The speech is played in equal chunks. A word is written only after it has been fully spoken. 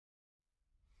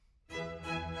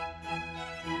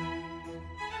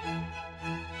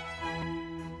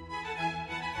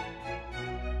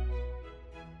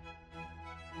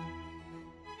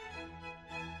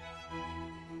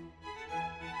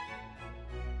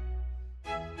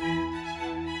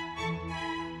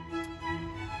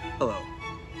Hello,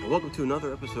 and welcome to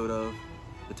another episode of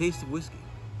The Taste of Whiskey.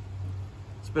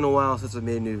 It's been a while since I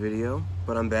made a new video,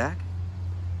 but I'm back,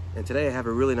 and today I have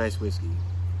a really nice whiskey.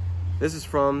 This is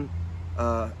from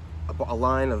a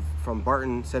line from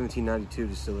Barton 1792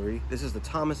 Distillery. This is the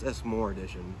Thomas S. Moore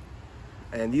edition,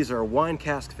 and these are wine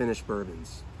cask finished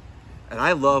bourbons. And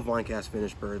I love wine cask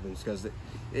finished bourbons because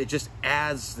it just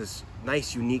adds this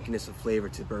nice uniqueness of flavor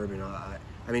to bourbon. I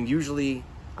mean, usually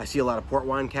I see a lot of port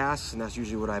wine casks, and that's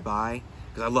usually what I buy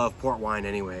because I love port wine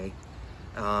anyway.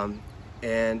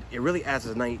 And it really adds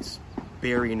a nice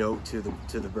berry note to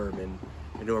the bourbon,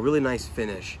 and a really nice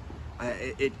finish.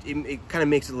 It kind of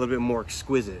makes it a little bit more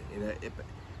exquisite.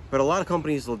 But a lot of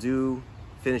companies will do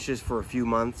finishes for a few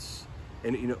months,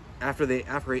 and after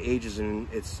it ages in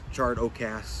its charred oak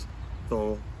casks,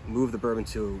 they'll move the bourbon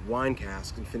to wine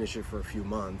cask and finish it for a few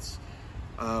months.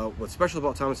 What's special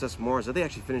about Thomas S. Moore is that they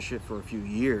actually finish it for a few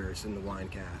years in the wine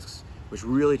casks, which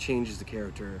really changes the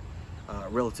character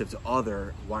relative to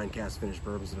other wine cask finished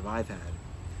bourbons that I've had.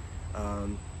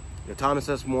 Thomas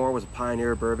S. Moore was a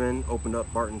pioneer of bourbon, opened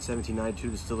up Barton 1792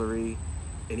 Distillery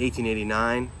in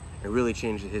 1889, and really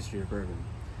changed the history of bourbon.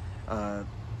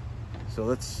 So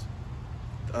let's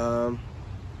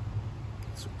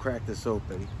crack this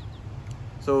open.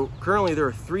 So currently there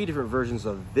are 3 different versions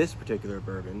of this particular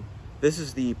bourbon. This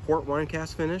is the port wine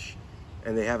cask finish,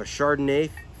 and they have a Chardonnay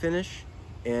finish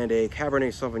and a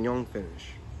Cabernet Sauvignon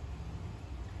finish.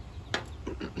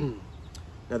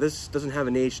 Now this doesn't have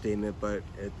an age statement, but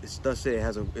it does say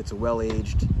it's a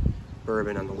well-aged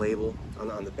bourbon on the label,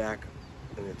 on the back,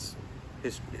 and it's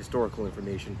historical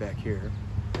information back here.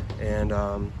 And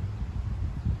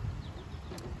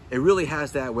it really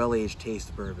has that well-aged taste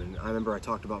of bourbon. I remember I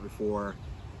talked about before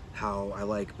how I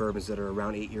like bourbons that are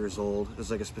around 8 years old. There's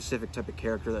like a specific type of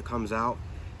character that comes out.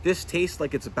 This tastes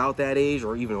like it's about that age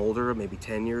or even older, maybe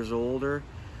 10 years older.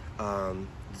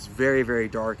 It's very, very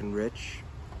dark and rich.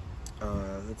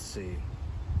 Let's see.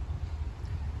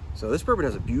 So this bourbon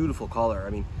has a beautiful color.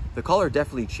 I mean, the color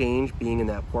definitely changed being in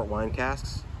that port wine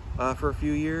casks for a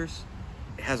few years.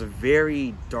 It has a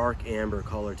very dark amber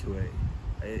color to it.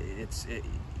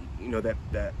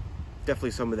 That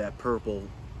definitely some of that purple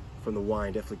from the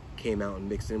wine definitely came out and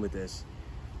mixed in with this.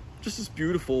 Just this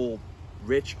beautiful,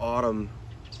 rich autumn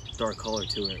dark color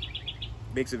to it.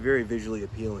 Makes it very visually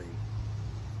appealing.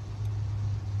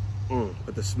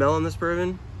 But the smell in this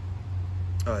bourbon,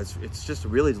 it's just a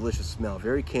really delicious smell.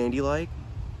 Very candy-like.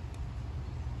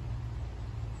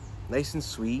 Nice and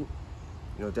sweet.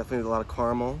 Definitely a lot of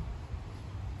caramel.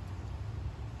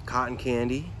 Cotton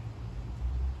candy.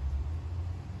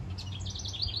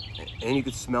 And you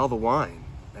could smell the wine.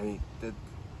 I mean,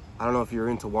 I don't know if you're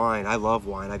into wine. I love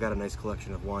wine. I got a nice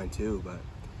collection of wine too, but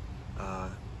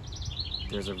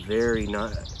there's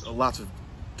lots of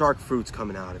dark fruits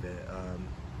coming out of it.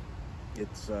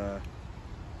 It's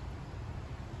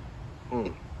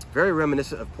very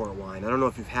reminiscent of port wine. I don't know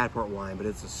if you've had port wine, but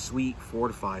it's a sweet,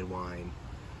 fortified wine.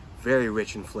 Very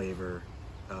rich in flavor,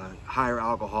 higher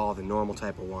alcohol than normal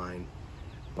type of wine,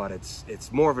 but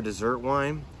it's more of a dessert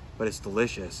wine. But it's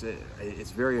delicious.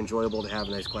 It's very enjoyable to have a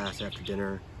nice glass after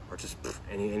dinner, or just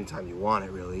anytime you want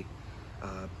it, really.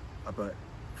 But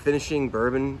finishing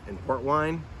bourbon and port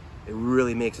wine, it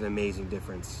really makes an amazing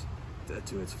difference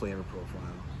to its flavor profile.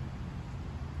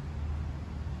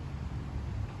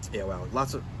 Yeah, wow,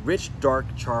 lots of rich,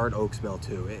 dark, charred oak smell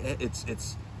too.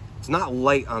 It's not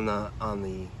light on the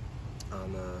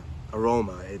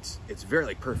aroma. It's very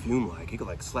like perfume-like. You could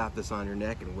like slap this on your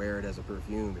neck and wear it as a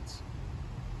perfume. It's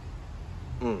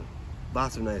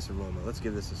lots of nice aroma. Let's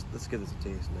give this a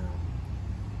taste now.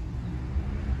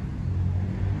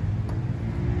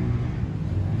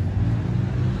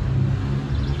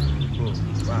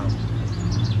 Wow,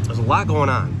 there's a lot going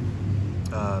on.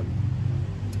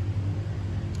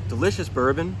 Delicious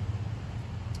bourbon.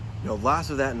 Lots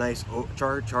of that nice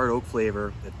charred oak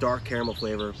flavor, the dark caramel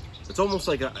flavor. It's almost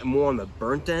like more on the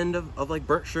burnt end of like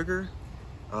burnt sugar.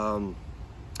 I don't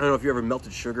know if you ever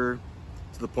melted sugar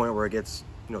to the point where it gets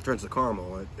turns to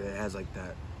caramel. It has like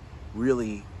that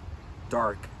really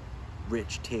dark,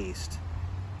 rich taste.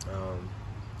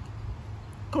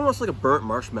 Almost like a burnt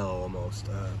marshmallow almost.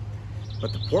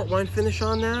 But the port wine finish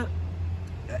on that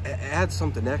adds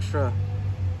something extra.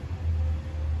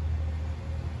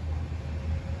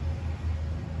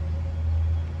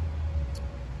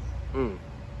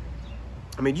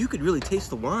 I mean, you could really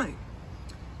taste the wine.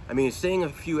 I mean, staying a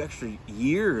few extra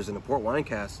years in a port wine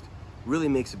cask really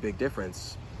makes a big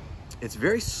difference. It's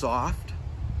very soft.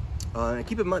 And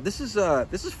keep in mind, this is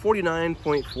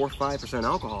 49.45%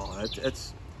 alcohol. I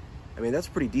mean, that's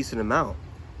a pretty decent amount.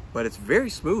 but it's very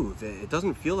smooth. It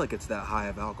doesn't feel like it's that high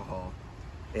of alcohol.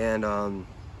 And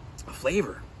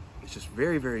flavor, it's just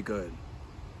very, very good.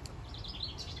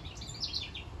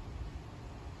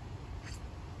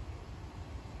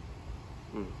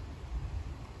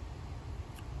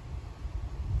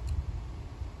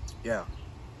 Yeah,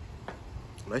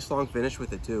 nice long finish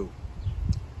with it too.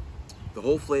 The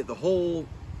whole flavor, the whole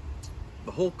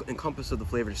encompass of the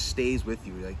flavor just stays with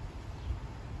you. Like,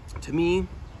 to me,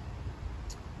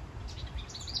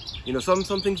 you know, some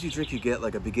things you drink, you get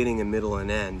like a beginning and middle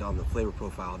and end on the flavor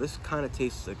profile. This kind of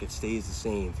tastes like it stays the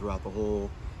same throughout the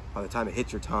whole, by the time it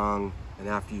hits your tongue and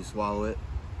after you swallow it.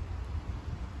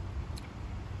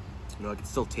 You know, I can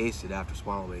still taste it after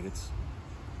swallowing. It's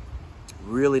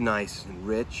really nice and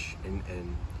rich and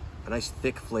a nice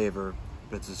thick flavor,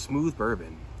 but it's a smooth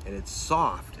bourbon and it's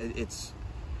soft. I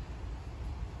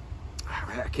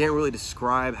can't really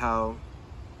describe how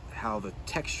the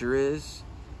texture is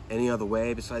any other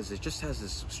way besides it just has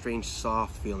this strange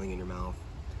soft feeling in your mouth.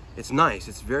 It's nice,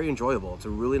 it's very enjoyable. It's a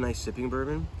really nice sipping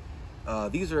bourbon.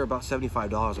 These are about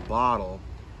 $75 a bottle.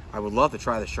 I would love to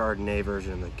try the Chardonnay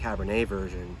version and the Cabernet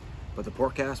version, but the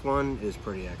port cask one is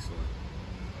pretty excellent.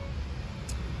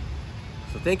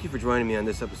 So thank you for joining me on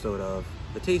this episode of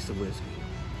The Taste of Whiskey.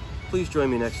 Please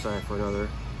join me next time for another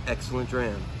excellent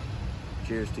dram.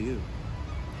 Cheers to you.